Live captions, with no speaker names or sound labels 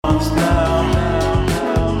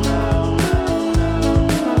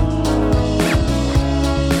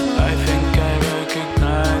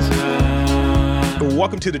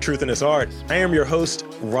Welcome to The Truth in This Art. I am your host,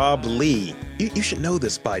 Rob Lee. You should know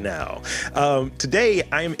this by now. Today,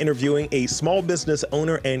 I am interviewing a small business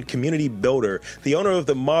owner and community builder, the owner of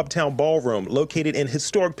the Mobtown Ballroom, located in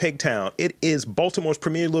historic Pigtown. It is Baltimore's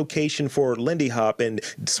premier location for Lindy Hop and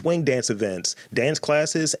swing dance events, dance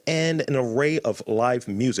classes, and an array of live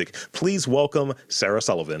music. Please welcome Sarah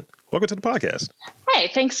Sullivan. Welcome to the podcast.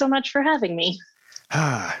 Hey, thanks so much for having me.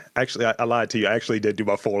 Actually, I lied to you. I actually did do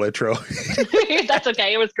my full intro. That's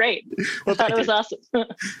okay. It was great. I thought it was awesome.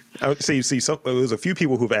 There was a few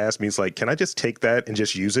people who've asked me, it's like, can I just take that and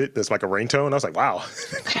just use it? That's like a ringtone. I was like, wow.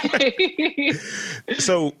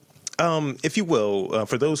 So, if you will,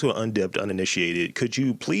 for those who are undipped, uninitiated, could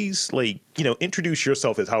you please, introduce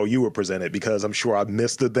yourself as how you were presented? Because I'm sure I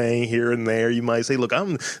missed the thing here and there. You might say, look,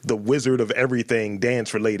 I'm the wizard of everything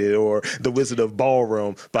dance related, or the wizard of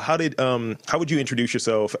ballroom. But how would you introduce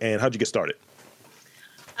yourself, and how'd you get started?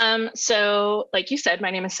 So like you said, my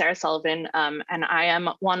name is Sarah Sullivan, and I am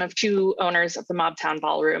one of two owners of the Mobtown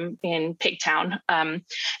Ballroom in Pigtown. And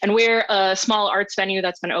we're a small arts venue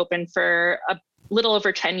that's been open for a little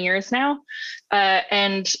over 10 years now.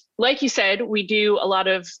 And like you said, we do a lot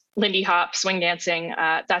of Lindy Hop, swing dancing.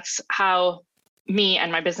 That's how me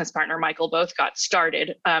and my business partner, Michael, both got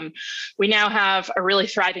started. We now have a really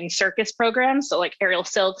thriving circus program. So like aerial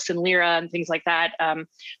silks and lyra and things like that.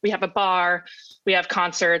 We have a bar, we have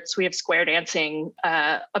concerts, we have square dancing,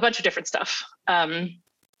 a bunch of different stuff.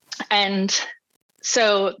 And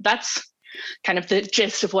so that's kind of the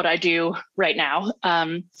gist of what I do right now.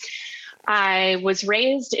 I was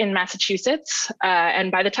raised in Massachusetts,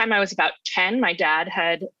 and by the time I was about 10, my dad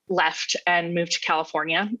had left and moved to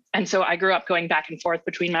California. And so I grew up going back and forth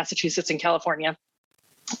between Massachusetts and California.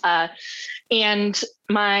 And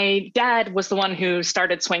my dad was the one who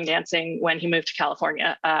started swing dancing when he moved to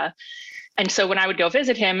California. And so when I would go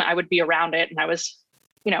visit him, I would be around it, and I was,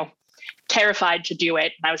 terrified to do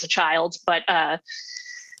it. I was a child, but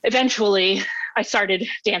eventually I started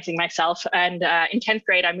dancing myself. And in 10th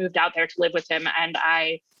grade, I moved out there to live with him, and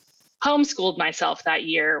I homeschooled myself that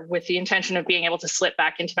year with the intention of being able to slip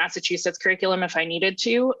back into Massachusetts curriculum if I needed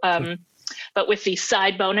to. But with the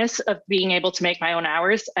side bonus of being able to make my own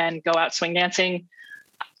hours and go out swing dancing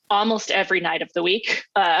almost every night of the week.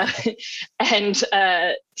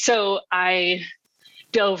 So I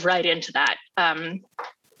dove right into that.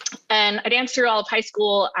 And I danced through all of high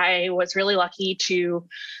school. I was really lucky to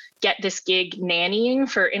get this gig nannying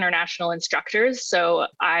for international instructors. So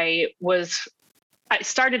I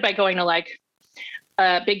started by going to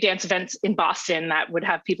big dance events in Boston that would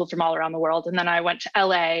have people from all around the world. And then I went to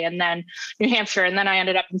LA and then New Hampshire. And then I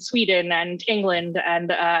ended up in Sweden and England and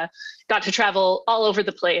got to travel all over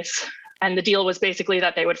the place. And the deal was basically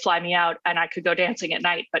that they would fly me out and I could go dancing at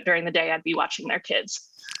night, but during the day I'd be watching their kids.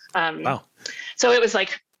 Wow. So it was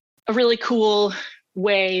like a really cool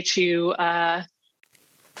way to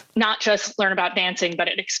not just learn about dancing, but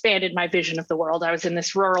it expanded my vision of the world. I was in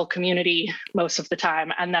this rural community most of the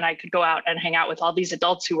time, and then I could go out and hang out with all these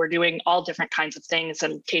adults who were doing all different kinds of things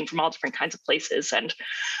and came from all different kinds of places. And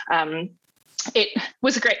it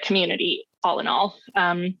was a great community all in all.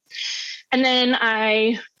 And then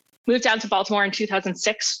I moved down to Baltimore in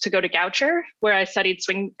 2006 to go to Goucher, where I studied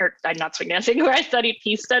where I studied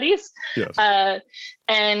peace studies. Yes. I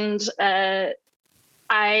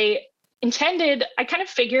kind of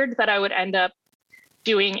figured that I would end up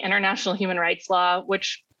doing international human rights law,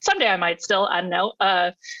 which someday I might still, I don't know,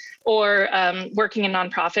 or working in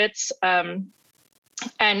nonprofits.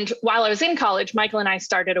 And while I was in college, Michael and I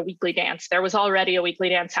started a weekly dance. There was already a weekly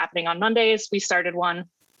dance happening on Mondays. We started one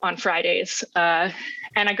on Fridays. And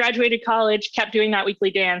I graduated college, kept doing that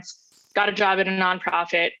weekly dance, got a job at a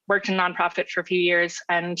nonprofit, worked in a nonprofit for a few years,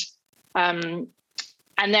 and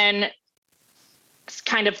then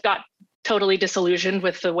kind of got totally disillusioned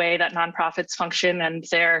with the way that nonprofits function and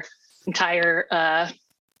their entire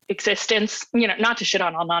existence. Not to shit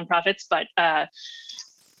on all nonprofits, but I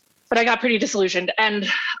got pretty disillusioned. And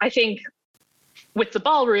I think with the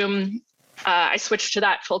ballroom, I switched to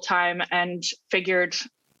that full time and figured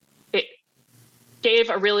it gave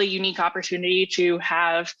a really unique opportunity to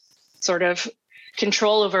have sort of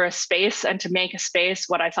control over a space and to make a space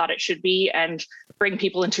what I thought it should be and bring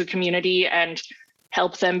people into a community and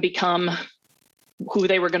help them become who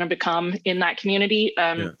they were going to become in that community.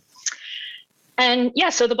 So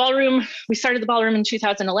the ballroom, we started the ballroom in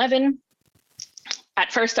 2011.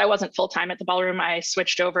 At first, I wasn't full-time at the ballroom. I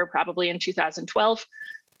switched over probably in 2012.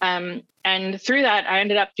 And through that, I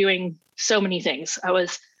ended up doing so many things. I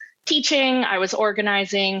was teaching, I was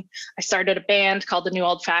organizing. I started a band called the New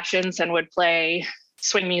Old Fashions and would play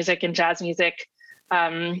swing music and jazz music.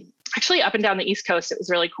 actually up and down the East Coast. It was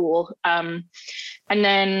really cool. And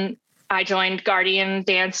then I joined Guardian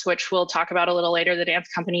Dance, which we'll talk about a little later, the dance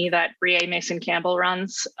company that Brie Mason Campbell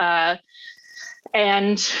runs.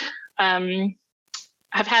 And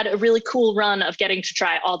I've had a really cool run of getting to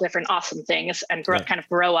try all different awesome things and kind of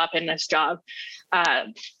grow up in this job.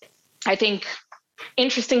 I think,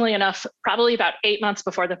 interestingly enough, probably about 8 months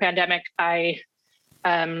before the pandemic, I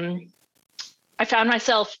found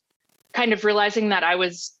myself kind of realizing that I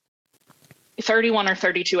was 31 or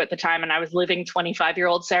 32 at the time, and I was living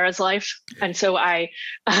 25-year-old Sarah's life. And so I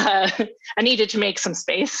needed to make some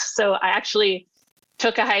space. So I actually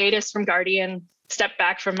took a hiatus from Guardian, stepped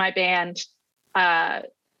back from my band, kind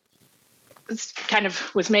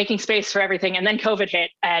of was making space for everything. And then COVID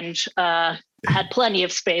hit, and I had plenty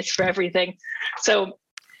of space for everything. So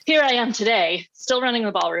here I am today, still running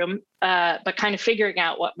the Ballroom, but kind of figuring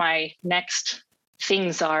out what my next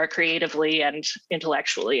things are creatively and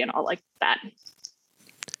intellectually and all like that.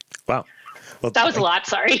 Wow. Well, that was a lot.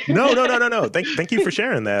 Sorry. No. Thank you for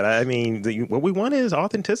sharing that. I mean, what we want is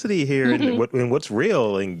authenticity here, and what's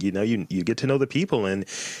real, and you get to know the people, and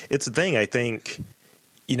it's the thing. I think,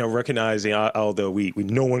 recognizing, although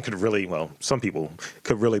no one could really, some people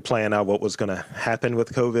could really plan out what was going to happen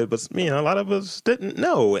with COVID, but a lot of us didn't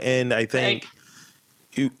know, and I think.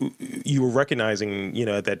 You were recognizing,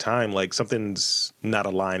 at that time, like something's not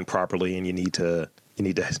aligned properly, and you need to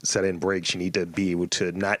set in breaks. You need to be able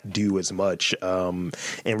to not do as much, and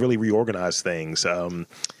really reorganize things.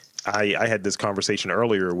 I had this conversation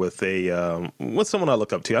earlier with someone I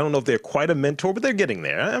look up to. I don't know if they're quite a mentor, but they're getting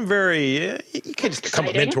there. You can't just become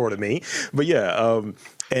a mentor to me, but yeah.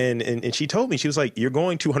 And she told me, she was like, you're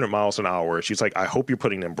going 200 miles an hour. She's like, I hope you're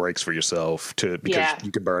putting in brakes for yourself because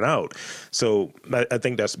you could burn out. So I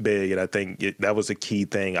think that's big. And I think that was a key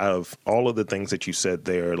thing out of all of the things that you said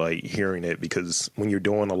there, like hearing it, because when you're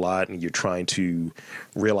doing a lot and you're trying to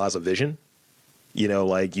realize a vision,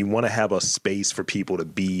 like you want to have a space for people to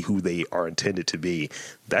be who they are intended to be.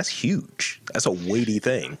 That's huge. That's a weighty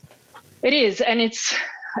thing. It is. And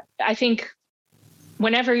I think,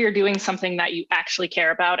 whenever you're doing something that you actually care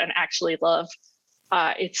about and actually love,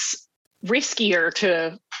 it's riskier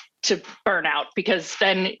to burn out, because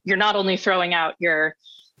then you're not only throwing out your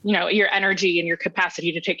energy and your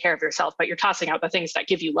capacity to take care of yourself, but you're tossing out the things that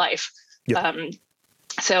give you life. Yeah.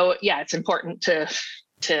 So yeah, it's important to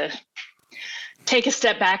take a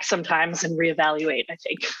step back sometimes and reevaluate, I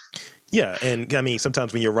think. Yeah. And I mean,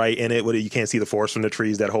 sometimes when you're right in it, you can't see the forest from the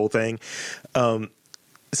trees, that whole thing.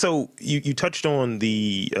 So you touched on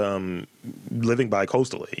the living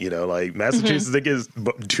bi-coastally, like Massachusetts, I think, is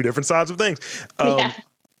two different sides of things.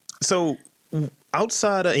 So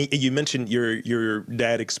outside of, you mentioned your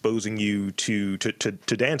dad exposing you to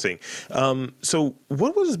dancing. So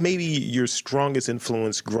what was maybe your strongest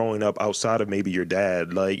influence growing up outside of maybe your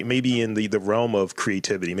dad? Like maybe in the realm of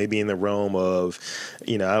creativity, maybe in the realm of,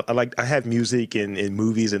 I have music and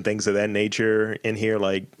movies and things of that nature in here.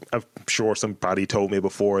 Like I'm sure somebody told me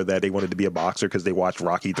before that they wanted to be a boxer because they watched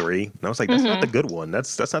Rocky III. And I was like, that's not the good one.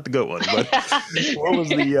 That's not the good one. But what was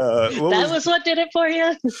the what did it for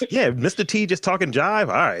you? Yeah, Mr. T just talking jive.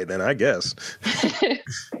 All right, then I guess.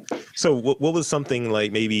 So what was something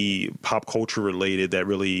like maybe pop culture related that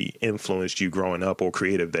really influenced you growing up, or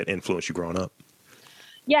creative that influenced you growing up?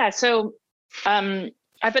 Yeah, so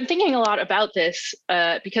I've been thinking a lot about this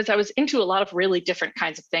because I was into a lot of really different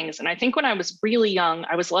kinds of things. And I think when I was really young,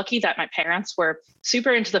 I was lucky that my parents were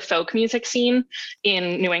super into the folk music scene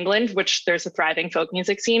in New England, which there's a thriving folk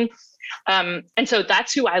music scene. And so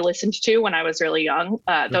that's who I listened to when I was really young,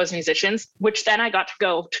 those musicians, which then I got to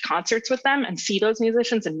go to concerts with them and see those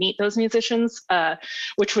musicians and meet those musicians,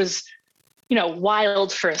 which was,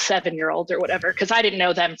 wild for a 7-year-old or whatever, because I didn't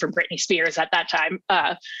know them from Britney Spears at that time.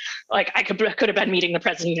 I could have been meeting the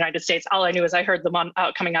president of the United States. All I knew is I heard them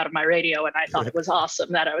coming out of my radio, and I thought it was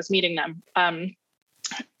awesome that I was meeting them.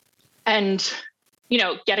 And,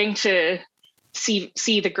 getting to see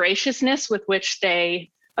the graciousness with which they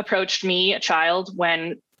approached me, a child,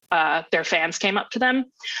 when their fans came up to them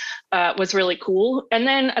was really cool. And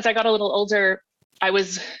then as I got a little older, I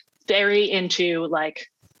was very into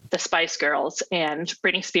the Spice Girls and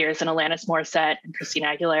Britney Spears and Alanis Morissette and Christina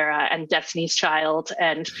Aguilera and Destiny's Child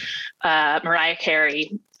and Mariah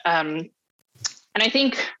Carey. And I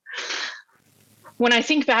think when I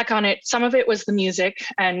think back on it, some of it was the music,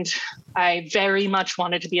 and I very much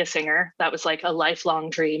wanted to be a singer. That was like a lifelong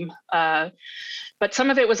dream. But some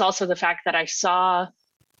of it was also the fact that I saw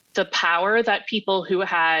the power that people who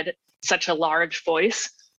had such a large voice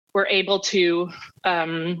were able to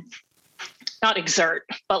not exert,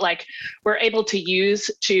 but like we're able to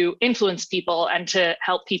use to influence people and to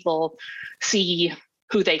help people see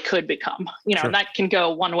who they could become. Sure. And that can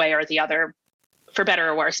go one way or the other, for better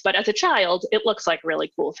or worse. But as a child, it looks like a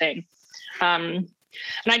really cool thing. And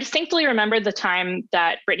I distinctly remember the time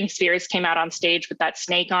that Britney Spears came out on stage with that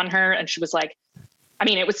snake on her. And she was like, I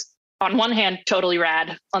mean, it was on one hand, totally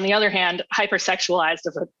rad. On the other hand, hypersexualized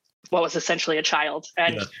of what was essentially a child.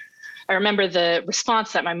 And yeah. I remember the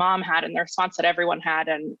response that my mom had and the response that everyone had.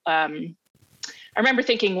 And I remember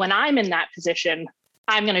thinking, when I'm in that position,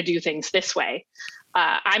 I'm going to do things this way.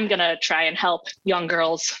 I'm going to try and help young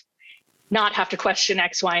girls not have to question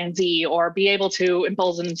X, Y, and Z, or be able to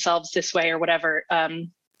embolden themselves this way or whatever.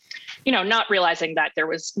 Not realizing that there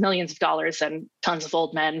was millions of dollars and tons of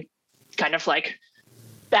old men kind of like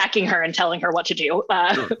backing her and telling her what to do.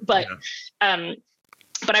 But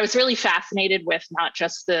I was really fascinated with not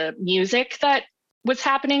just the music that was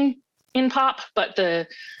happening in pop, but the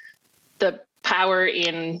power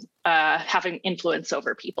in having influence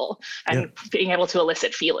over people and being able to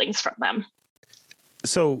elicit feelings from them.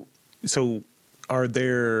 So are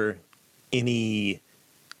there any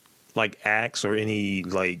like acts or any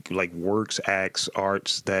like works, acts,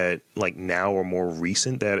 arts that like now are more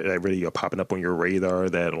recent that really are popping up on your radar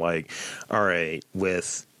that like, all right,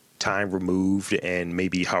 with time removed and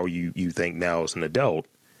maybe how you think now as an adult?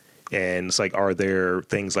 And it's like, are there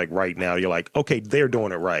things like right now you're like, okay, they're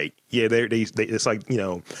doing it right. Yeah, they it's like,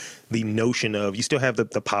 the notion of you still have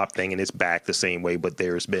the pop thing and it's back the same way, but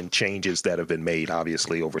there's been changes that have been made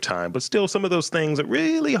obviously over time. But still some of those things are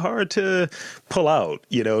really hard to pull out.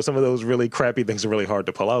 Some of those really crappy things are really hard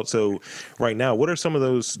to pull out. So right now, what are some of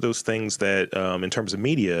those things that in terms of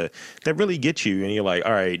media that really get you and you're like,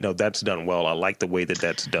 all right, no, that's done well. I like the way that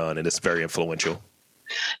that's done and it's very influential.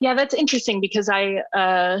 Yeah, that's interesting because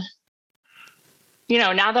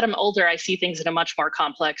now that I'm older, I see things in a much more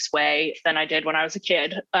complex way than I did when I was a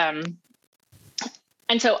kid. And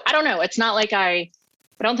so I don't know. It's not like I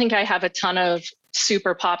don't think I have a ton of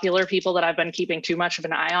super popular people that I've been keeping too much of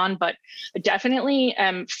an eye on, but I definitely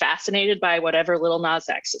am fascinated by whatever Lil Nas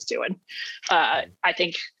X is doing. I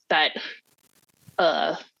think that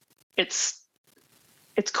it's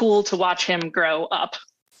cool to watch him grow up,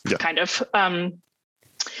 kind of.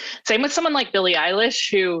 Same with someone like Billie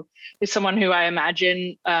Eilish, who is someone who I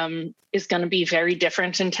imagine is going to be very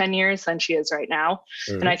different in 10 years than she is right now.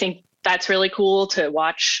 Mm-hmm. And I think that's really cool to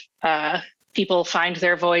watch people find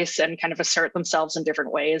their voice and kind of assert themselves in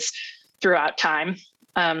different ways throughout time.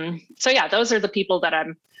 So yeah, those are the people that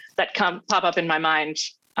pop up in my mind.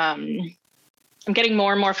 I'm getting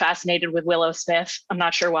more and more fascinated with Willow Smith. I'm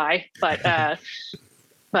not sure why, but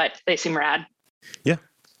they seem rad. Yeah.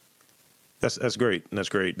 That's great. That's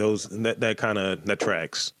great. That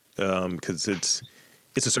tracks. Because it's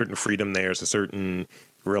a certain freedom there. It's a certain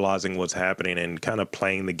realizing what's happening and kind of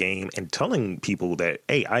playing the game and telling people that,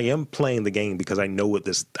 hey, I am playing the game because I know what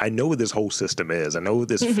this whole system is. I know what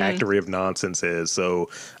this factory of nonsense is. So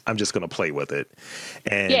I'm just going to play with it.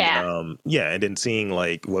 And and then seeing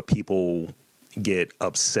like what people get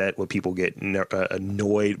upset, what people get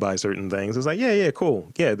annoyed by certain things. It's like, yeah,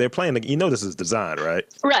 cool. Yeah, they're playing. This is designed, right?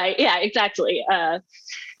 Right. Yeah, exactly.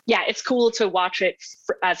 It's cool to watch it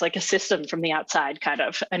as like a system from the outside kind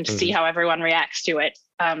of, and to see how everyone reacts to it.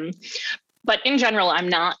 But in general, I'm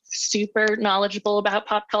not super knowledgeable about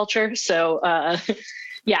pop culture. So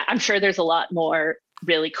I'm sure there's a lot more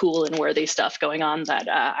really cool and worthy stuff going on that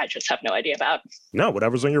I just have no idea about. No,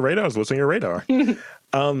 whatever's on your radar is what's on your radar.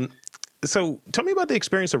 So tell me about the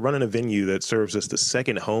experience of running a venue that serves as the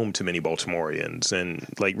second home to many Baltimoreans and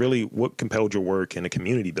like really what compelled your work in a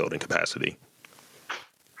community building capacity?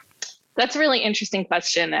 That's a really interesting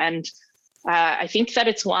question. And I think that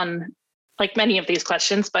it's one, like many of these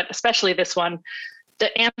questions, but especially this one,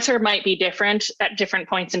 the answer might be different at different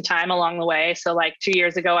points in time along the way. So like 2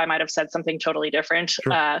 years ago, I might have said something totally different.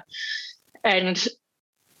 Sure. And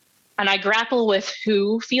I grapple with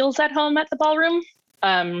who feels at home at the Ballroom,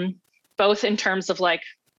 both in terms of like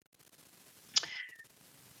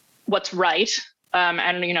what's right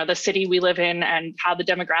and, the city we live in and how the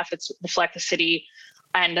demographics reflect the city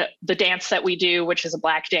and the dance that we do, which is a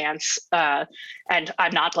Black dance, and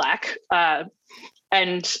I'm not Black.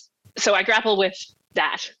 And so I grapple with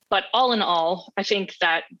that. But all in all, I think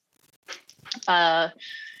that back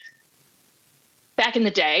in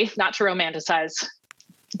the day, not to romanticize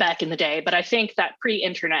back in the day, but I think that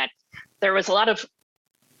pre-internet, there was a lot of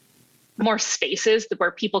more spaces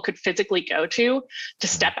where people could physically go to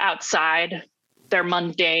step outside their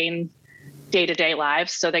mundane day-to-day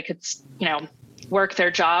lives so they could, work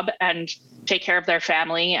their job and take care of their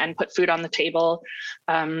family and put food on the table,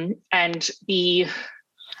 and be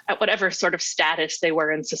at whatever sort of status they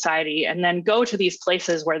were in society, and then go to these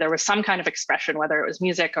places where there was some kind of expression, whether it was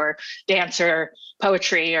music or dance or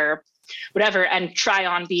poetry or whatever, and try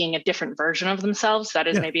on being a different version of themselves that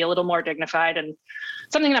is maybe a little more dignified. And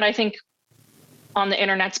something that I think on the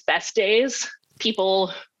internet's best days,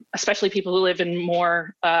 people, especially people who live in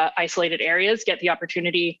more isolated areas, get the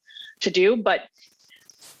opportunity to do. But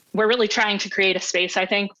we're really trying to create a space, I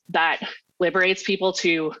think, that liberates people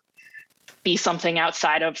to be something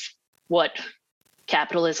outside of what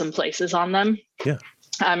capitalism places on them. Yeah.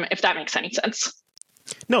 If that makes any sense.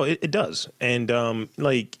 No, it does. And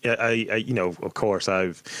like I of course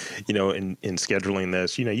I've, in scheduling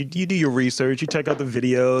this, you do your research, you check out the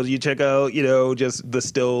videos, you check out, just the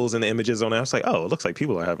stills and the images on it. I was like, oh, it looks like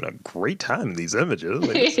people are having a great time in these images.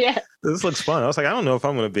 Like, this looks fun. I was like, I don't know if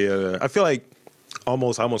I'm going to be I feel like I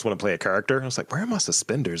almost want to play a character. I was like, where are my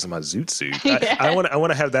suspenders and my zoot suit? I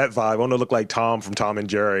want to have that vibe. I want to look like Tom from Tom and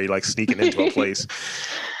Jerry, like sneaking into a place.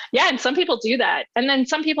 Yeah. And some people do that. And then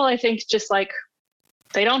some people, I think, just like,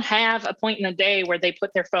 they don't have a point in the day where they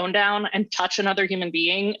put their phone down and touch another human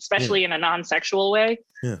being, especially in a non-sexual way,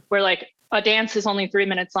 where like a dance is only 3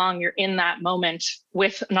 minutes long. You're in that moment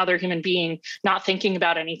with another human being, not thinking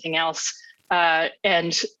about anything else.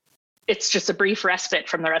 And it's just a brief respite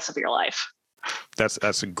from the rest of your life.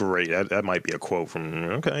 That's a great. That might be a quote from.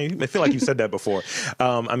 Okay, I feel like you said that before.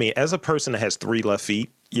 I mean, as a person that has 3 left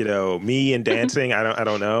feet, me and dancing, I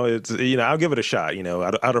don't know. It's I'll give it a shot.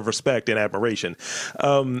 Out of respect and admiration.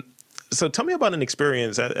 So tell me about an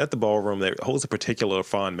experience at the ballroom that holds a particular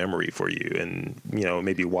fond memory for you, and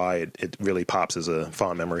maybe why it really pops as a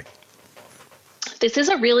fond memory. This is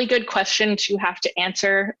a really good question to have to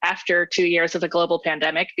answer after 2 years of a global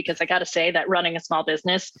pandemic, because I got to say that running a small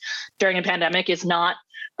business during a pandemic is not,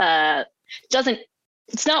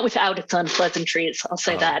 it's not without its unpleasantries. I'll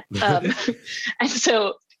say that. And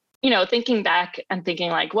so, thinking back and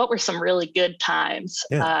thinking like, what were some really good times?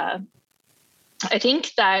 I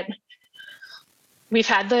think that we've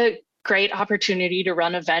had the great opportunity to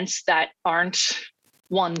run events that aren't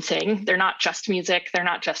one thing. They're not just music. They're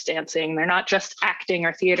not just dancing. They're not just acting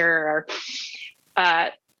or theater.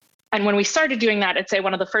 And when we started doing that, I'd say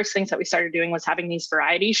one of the first things that we started doing was having these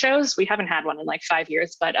variety shows. We haven't had one in like 5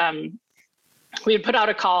 years, but we would put out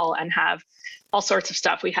a call and have all sorts of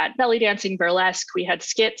stuff. We had belly dancing, burlesque. We had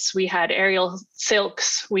skits. We had aerial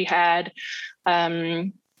silks. We had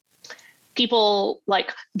people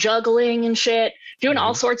like juggling and shit, doing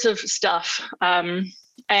all sorts of stuff.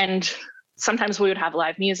 And sometimes we would have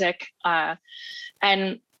live music,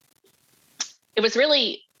 and it was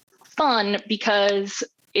really fun because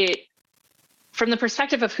from the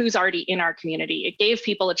perspective of who's already in our community, it gave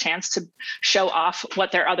people a chance to show off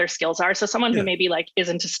what their other skills are. So someone who maybe like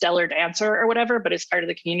isn't a stellar dancer or whatever, but is part of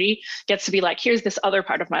the community, gets to be like, here's this other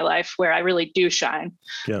part of my life where I really do shine.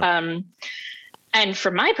 And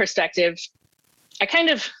from my perspective, I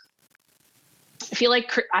feel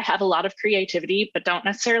like I have a lot of creativity, but don't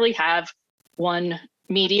necessarily have one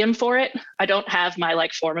medium for it. I don't have my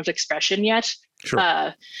like form of expression yet.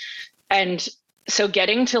 And so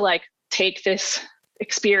getting to like take this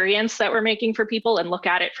experience that we're making for people and look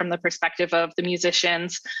at it from the perspective of the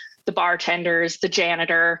musicians, the bartenders, the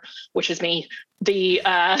janitor, which is me, the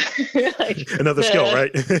another skill,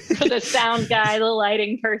 right? The sound guy, the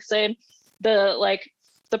lighting person, the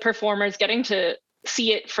performers, getting to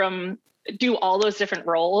see it do all those different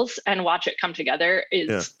roles and watch it come together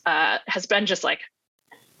has been just like,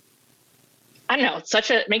 I don't know,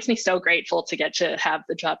 it makes me so grateful to get to have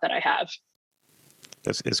the job that I have.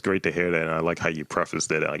 It's great to hear that. And I like how you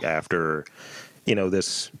prefaced it, like after,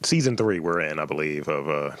 this season 3 we're in, I believe,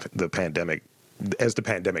 of the pandemic, as the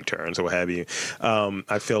pandemic turns or what have you.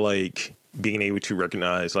 I feel like being able to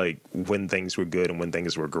recognize like when things were good and when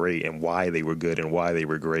things were great and why they were good and why they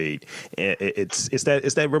were great. It's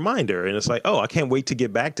that reminder, and it's like, oh, I can't wait to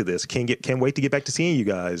get back to this. Can't wait to get back to seeing you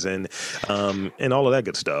guys and all of that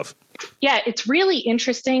good stuff. Yeah, it's really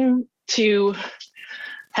interesting to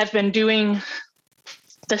have been doing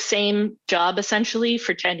the same job essentially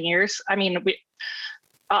for 10 years. I mean,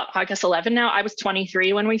 I guess 11 now. I was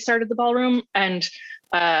 23 when we started the ballroom, and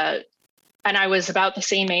I was about the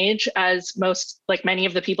same age as many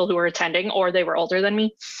of the people who were attending, or they were older than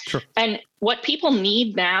me. Sure. And what people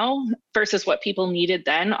need now versus what people needed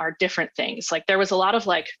then are different things. Like there was a lot of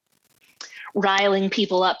like riling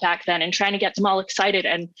people up back then and trying to get them all excited.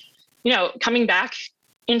 And, coming back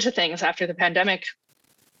into things after the pandemic,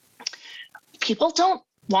 people don't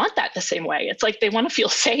want that the same way. It's like they want to feel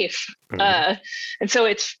safe. And so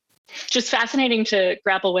it's just fascinating to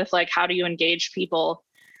grapple with, like, how do you engage people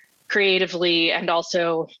creatively and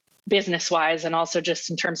also business wise, and also just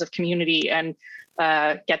in terms of community, and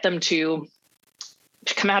get them to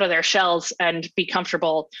come out of their shells and be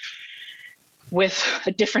comfortable with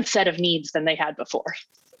a different set of needs than they had before.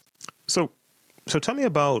 So tell me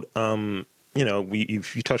about,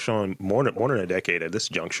 you touched on more than a decade at this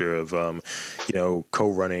juncture of,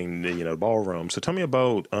 co-running the Ballroom. So tell me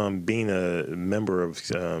about being a member of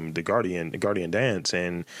the Guardian Dance,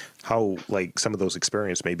 and how, like, some of those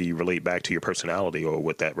experiences maybe relate back to your personality, or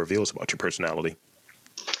what that reveals about your personality.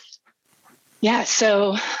 Yeah.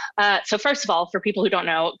 So first of all, for people who don't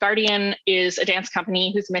know, Guardian is a dance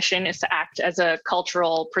company whose mission is to act as a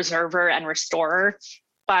cultural preserver and restorer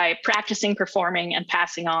by practicing, performing, and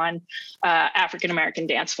passing on African-American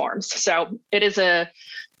dance forms. So it is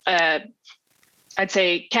I'd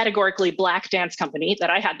say, categorically Black dance company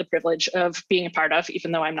that I had the privilege of being a part of,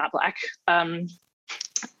 even though I'm not Black. And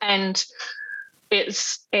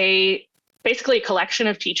it's basically a collection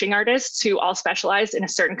of teaching artists who all specialize in a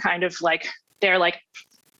certain kind of, like, their, like,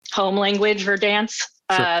 home language for dance,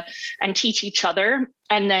 Sure. and teach each other.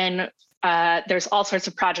 And then there's all sorts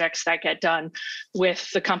of projects that get done with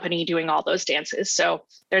the company doing all those dances. So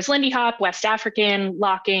there's Lindy Hop, West African,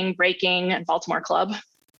 locking, breaking, and Baltimore Club.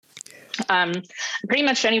 Pretty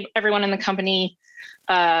much everyone in the company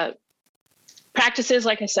practices,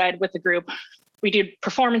 like I said, with the group. We do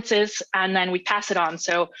performances, and then we pass it on.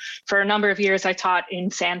 So for a number of years, I taught in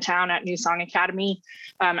Sandtown at New Song Academy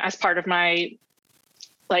as part of my,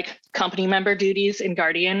 like, company member duties in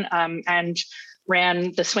Guardian, and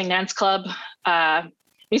ran the swing dance club.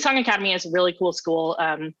 New Song Academy is a really cool school.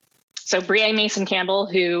 So Brie Mason Campbell,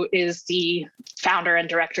 who is the founder and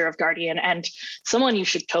director of Guardian, and someone you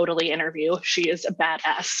should totally interview. She is a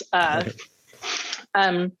badass.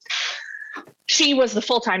 She was the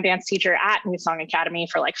full-time dance teacher at New Song Academy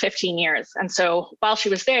for like 15 years. And so while she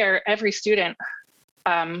was there, every student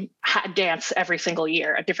had dance every single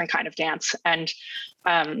year, a different kind of dance. And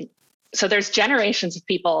so there's generations of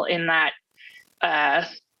people in that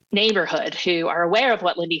neighborhood who are aware of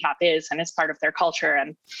what Lindy Hop is and is part of their culture,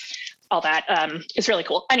 and all that is really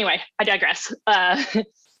cool. Anyway, I digress.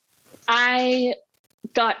 I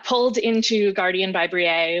got pulled into Guardian by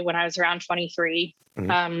Brie when I was around 23.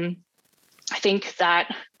 Mm-hmm. I think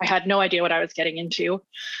that I had no idea what I was getting into.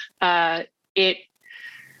 You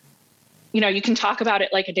can talk about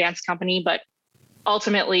it like a dance company, but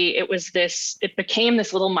ultimately it became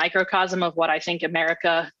this little microcosm of what I think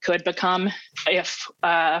America could become if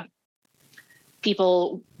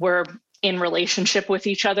people were in relationship with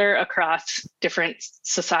each other across different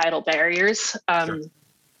societal barriers. Sure.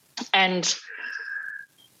 And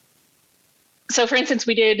so, for instance,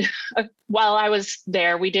 while I was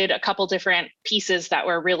there, we did a couple different pieces that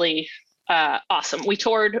were really awesome. We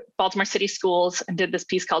toured Baltimore City schools and did this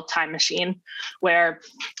piece called Time Machine, where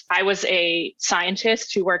I was a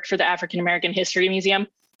scientist who worked for the African American History Museum.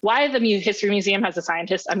 Why the History Museum has a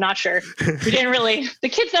scientist, I'm not sure. The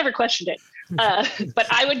kids never questioned it. But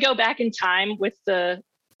I would go back in time with the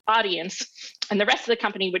audience, and the rest of the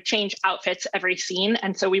company would change outfits every scene.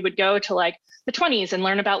 And so we would go to like the 20s and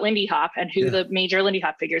learn about Lindy Hop and who the major Lindy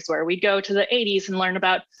Hop figures were. We'd go to the 80s and learn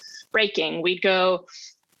about breaking. We'd go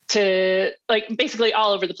to like basically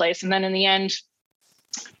all over the place. And then in the end,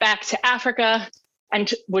 back to Africa,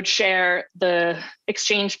 and would share the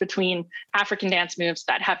exchange between African dance moves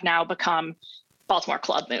that have now become Baltimore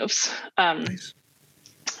Club moves. Nice.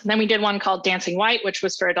 Then we did one called Dancing White, which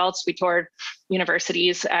was for adults. We toured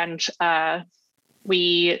universities, and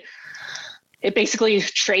it basically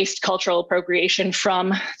traced cultural appropriation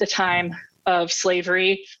from the time of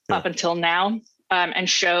slavery up until now, and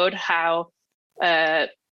showed how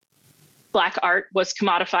Black art was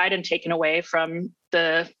commodified and taken away from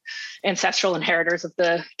the ancestral inheritors of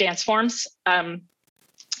the dance forms. And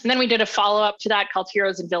then we did a follow-up to that called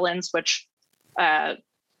Heroes and Villains, which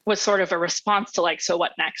was sort of a response to like, so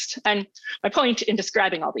what next? And my point in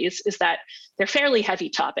describing all these is that they're fairly heavy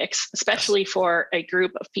topics, especially for a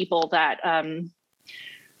group of people that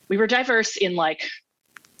we were diverse in, like,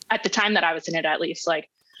 at the time that I was in it, at least, like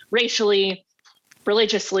racially,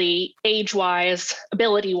 religiously, age-wise,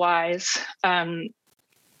 ability-wise. And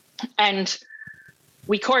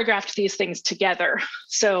we choreographed these things together.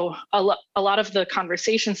 So a lot of the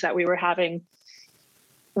conversations that we were having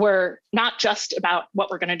were not just about what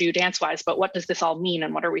we're going to do dance-wise, but what does this all mean,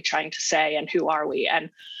 and what are we trying to say, and who are we?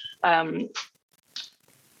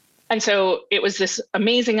 And so it was this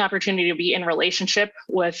amazing opportunity to be in relationship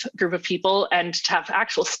with a group of people and to have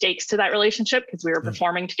actual stakes to that relationship, because we were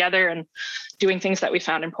performing together and doing things that we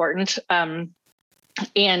found important.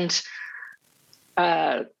 And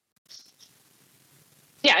yeah,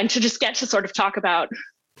 and to just get to sort of talk about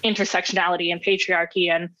intersectionality and patriarchy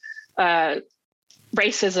and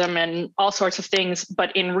racism and all sorts of things,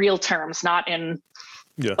 but in real terms, not in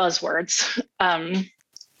buzzwords.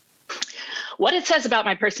 What it says about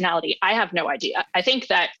my personality, I have no idea. I think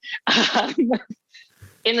that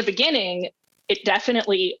in the beginning, it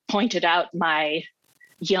definitely pointed out my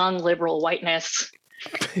young liberal whiteness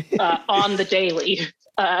on the daily,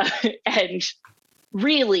 and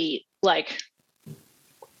really like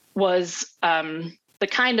was the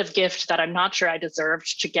kind of gift that I'm not sure I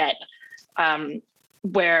deserved to get,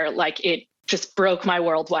 where like it just broke my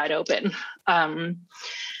world wide open. And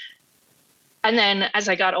then as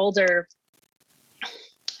I got older,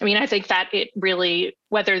 I mean, I think that it really,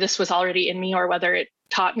 whether this was already in me or whether it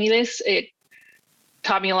taught me this, it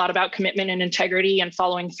taught me a lot about commitment and integrity and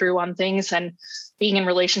following through on things and being in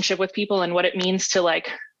relationship with people and what it means to like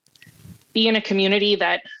be in a community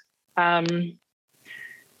that,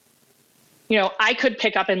 you know, I could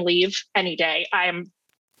pick up and leave any day. I'm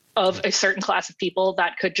of a certain class of people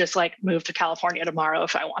that could just like move to California tomorrow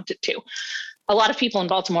if I wanted to. A lot of people in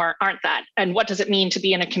Baltimore aren't that. And what does it mean to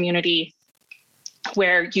be in a community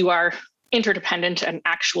where you are interdependent and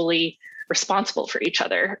actually responsible for each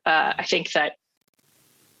other? I think that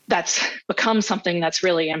that's become something that's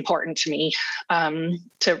really important to me,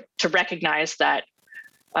 to recognize that,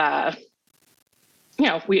 you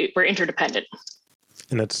know, we're interdependent.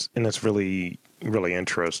 And that's really, really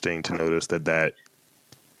interesting to notice that,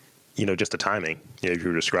 you know, just the timing, you know,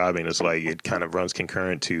 you're describing is like, it kind of runs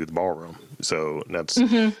concurrent to the ballroom. So that's,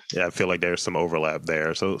 yeah, I feel like there's some overlap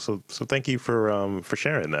there. So thank you for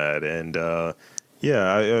sharing that. And,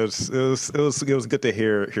 yeah, it was good to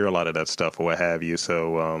hear a lot of that stuff or what have you.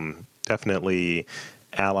 So, definitely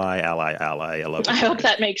ally. I love it. I hope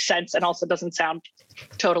that makes sense and also doesn't sound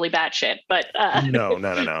totally batshit, but No.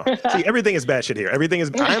 See, everything is batshit here. I'm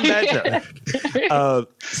batshit.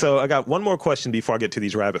 So I got one more question before I get to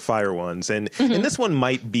these rapid fire ones, and this one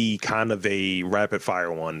might be kind of a rapid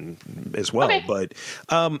fire one as well. Okay. But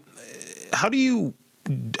how do you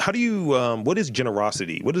what is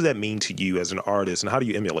generosity? What does that mean to you as an artist, and how do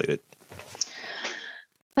you emulate it?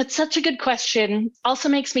 That's such a good question. Also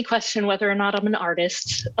makes me question whether or not I'm an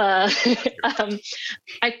artist. I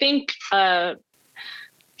think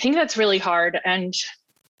that's really hard.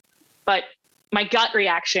 But my gut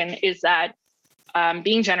reaction is that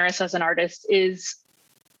being generous as an artist is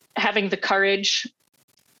having the courage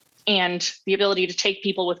and the ability to take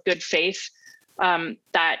people with good faith,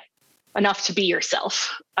 that enough to be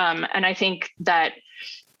yourself. And I think that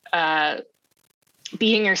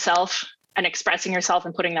being yourself and expressing yourself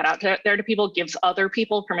and putting that out there to people gives other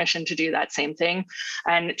people permission to do that same thing.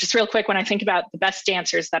 And just real quick, when I think about the best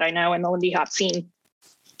dancers that I know in the Lindy Hop scene,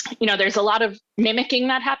 you know, there's a lot of mimicking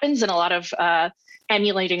that happens and a lot of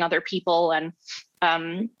emulating other people. And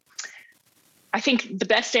I think the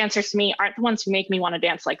best dancers to me aren't the ones who make me want to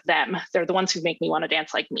dance like them. They're the ones who make me want to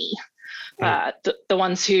dance like me. The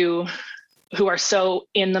ones who are so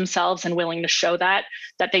in themselves and willing to show that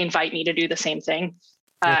they invite me to do the same thing.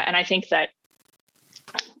 And I think that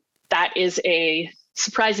is a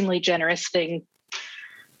surprisingly generous thing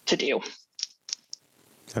to do.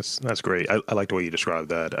 That's great. I like the way you described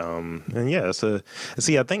that. And yeah,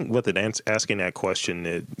 see, I think with asking that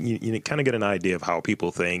question, you kind of get an idea of how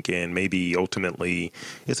people think, and maybe ultimately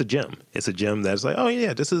it's a gem. It's a gem that's like, oh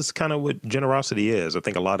yeah, this is kind of what generosity is. I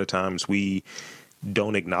think a lot of times we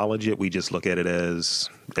don't acknowledge it. We just look at it as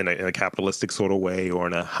in a capitalistic sort of way, or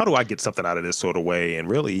in a, how do I get something out of this sort of way? And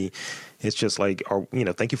really it's just like, you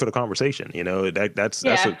know, thank you for the conversation. You know, that's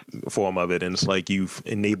a form of it. And it's like, you've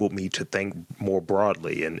enabled me to think more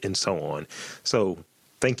broadly and so on. So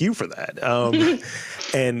thank you for that.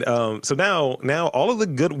 So now all of the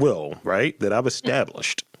goodwill, right, that I've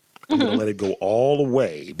established, I'm going to let it go all the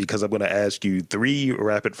way, because I'm going to ask you 3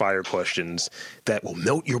 rapid fire questions that will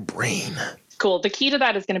melt your brain. Cool. The key to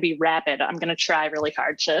that is going to be rapid. I'm going to try really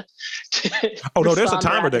hard to oh no, there's a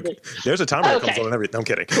timer that comes on and everything. I'm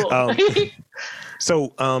kidding. Cool.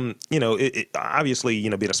 So, you know, obviously,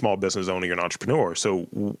 you know, being a small business owner, you're an entrepreneur. So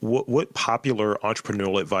what popular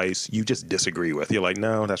entrepreneurial advice you just disagree with? You're like,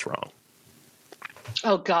 no, that's wrong.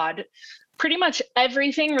 Oh God. Pretty much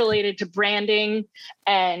everything related to branding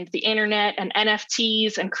and the internet and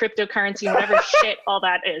NFTs and cryptocurrency and whatever shit all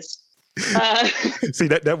that is. See,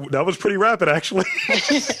 that was pretty rapid, actually.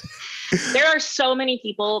 There are so many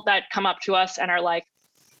people that come up to us and are like,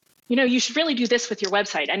 you know, you should really do this with your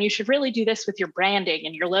website, and you should really do this with your branding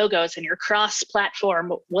and your logos and your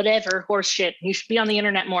cross-platform, whatever horse shit. You should be on the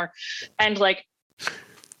internet more. And like,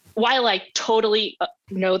 while I totally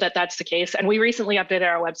know that that's the case, and we recently updated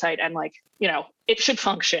our website and like, it should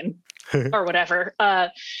function or whatever.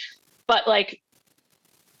 But like,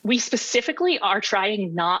 we specifically are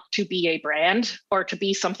trying not to be a brand or to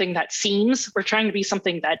be something that seems. We're trying to be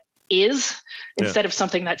something that is instead of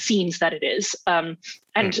something that seems that it is.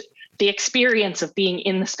 And the experience of being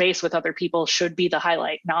in the space with other people should be the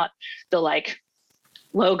highlight, not the like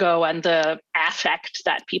logo and the affect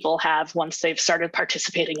that people have once they've started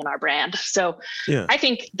participating in our brand. So I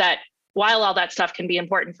think that while all that stuff can be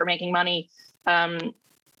important for making money,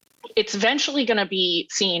 it's eventually going to be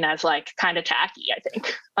seen as like kind of tacky, I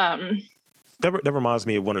think. That reminds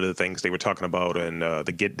me of one of the things they were talking about in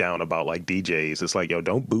the Get Down about like DJs. It's like, yo,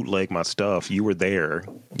 don't bootleg my stuff. You were there,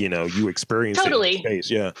 you experienced it in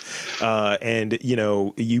space. Yeah. And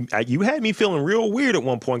you had me feeling real weird at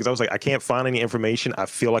one point because I was like, I can't find any information. I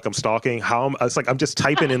feel like I'm stalking. It's like I'm just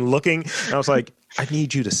typing and looking. And I was like, I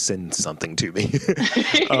need you to send something to me.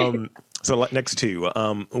 So next two,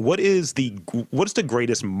 what is the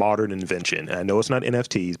greatest modern invention? And I know it's not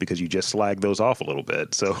NFTs because you just slagged those off a little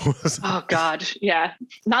bit. So, oh God, yeah.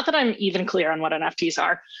 Not that I'm even clear on what NFTs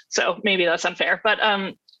are, so maybe that's unfair. But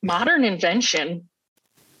modern invention,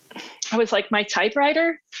 I was like, my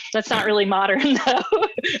typewriter. That's not really modern though.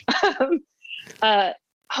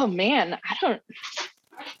 Oh man, I don't.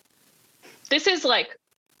 This is like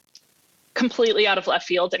completely out of left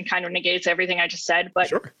field and kind of negates everything I just said, but.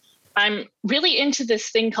 Sure. I'm really into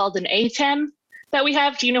this thing called an ATEM that we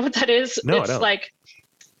have. Do you know what that is? No, it's I don't. Like,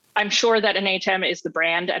 I'm sure that an ATEM is the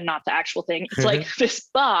brand and not the actual thing. It's like this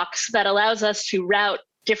box that allows us to route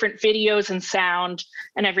different videos and sound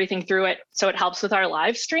and everything through it. So it helps with our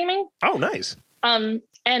live streaming. Oh, nice.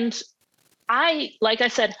 And I, like I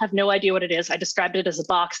said, have no idea what it is. I described it as a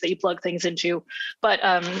box that you plug things into, but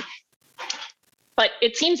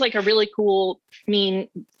it seems like a really cool,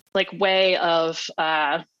 way of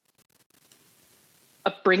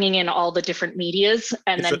bringing in all the different medias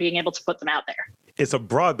and then being able to put them out there. It's a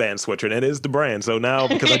broadband switcher, and it is the brand. So now,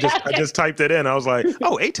 because I just typed it in, I was like,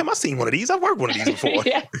 oh, ATEM, I've seen one of these. I've worked one of these before.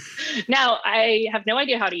 Yeah. Now, I have no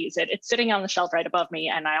idea how to use it. It's sitting on the shelf right above me,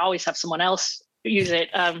 and I always have someone else use it.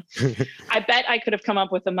 I bet I could have come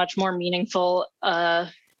up with a much more meaningful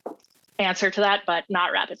answer to that, but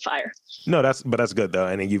not rapid fire. No, that's good though.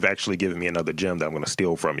 And you've actually given me another gem that I'm going to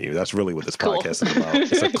steal from you. That's really what this podcast is about.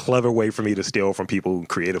 It's a clever way for me to steal from people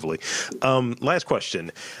creatively. Last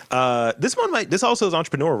question. This also is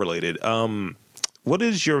entrepreneur related. What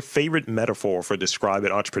is your favorite metaphor for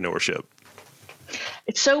describing entrepreneurship?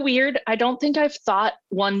 It's so weird. I don't think I've thought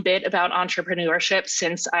one bit about entrepreneurship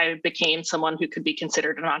since I became someone who could be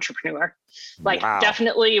considered an entrepreneur.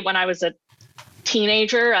 Definitely when I was a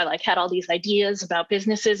teenager, I had all these ideas about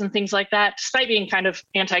businesses and things like that. Despite being kind of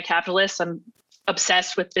anti-capitalist, I'm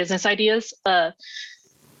obsessed with business ideas. But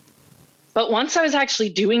once I was actually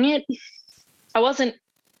doing it, I wasn't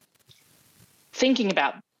thinking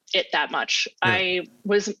about it that much. Yeah.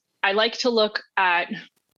 I like to look at,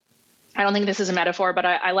 I don't think this is a metaphor, but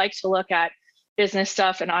I like to look at business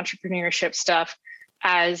stuff and entrepreneurship stuff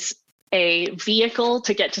as a vehicle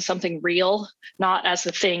to get to something real, not as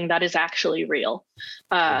the thing that is actually real.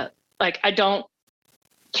 I don't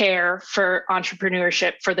care for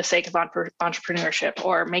entrepreneurship for the sake of entrepreneurship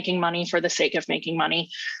or making money for the sake of making money.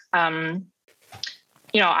 I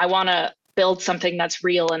want to build something that's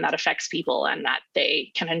real and that affects people and that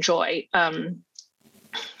they can enjoy. And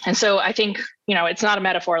so I think, it's not a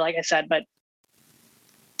metaphor, like I said, but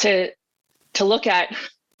to look at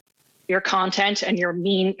your content and your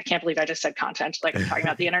I can't believe I just said content, like I'm talking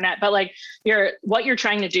about the internet, but what you're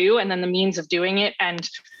trying to do and then the means of doing it. And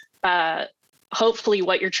hopefully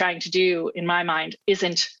what you're trying to do, in my mind,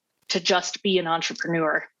 isn't to just be an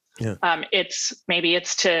entrepreneur. Yeah. Maybe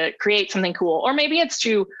it's to create something cool, or maybe it's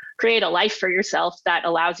to create a life for yourself that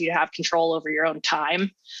allows you to have control over your own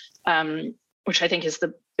time, which I think is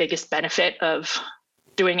the biggest benefit of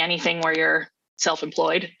doing anything where you're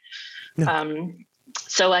self-employed. Yeah.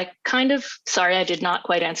 So sorry, I did not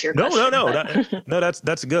quite answer your question. No,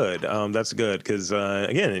 that's good. That's good because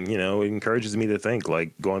again, it encourages me to think,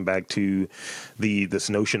 going back to this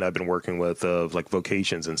notion I've been working with of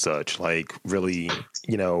vocations and such, really,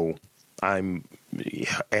 I'm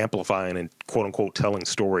amplifying and quote unquote telling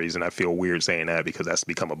stories, and I feel weird saying that because that's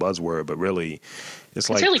become a buzzword, but really, it's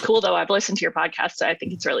really cool though. I've listened to your podcast, so I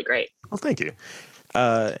think it's really great. Well, thank you.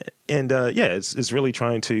 It's really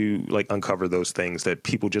trying to uncover those things that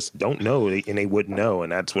people just don't know and they wouldn't know.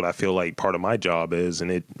 And that's what I feel like part of my job is. And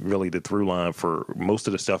it really, the through line for most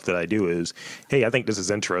of the stuff that I do is, hey, I think this is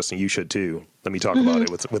interesting. You should too. Let me talk about it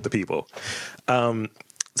with the people.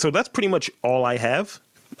 So that's pretty much all I have.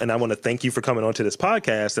 and I want to thank you for coming onto this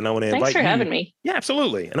podcast. And I want to invite you. Thanks for having me. Yeah,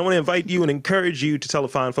 absolutely. And I want to invite you and encourage you to tell the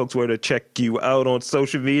fine folks where to check you out on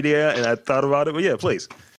social media. And I thought about it, but yeah, please.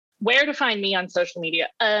 Where to find me on social media?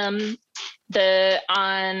 On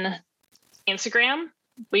Instagram,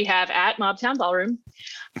 we have at Mobtown Ballroom.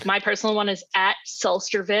 My personal one is at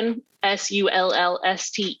Sullivan, Sullsterban.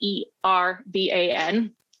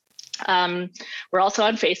 We're also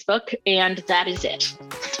on Facebook, and that is it.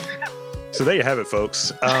 So there you have it,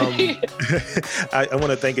 folks. I want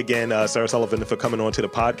to thank again Sarah Sullivan for coming on to the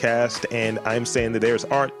podcast. And I'm saying that there's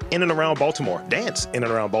art in and around Baltimore, dance in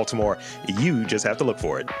and around Baltimore. You just have to look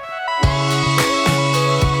for it.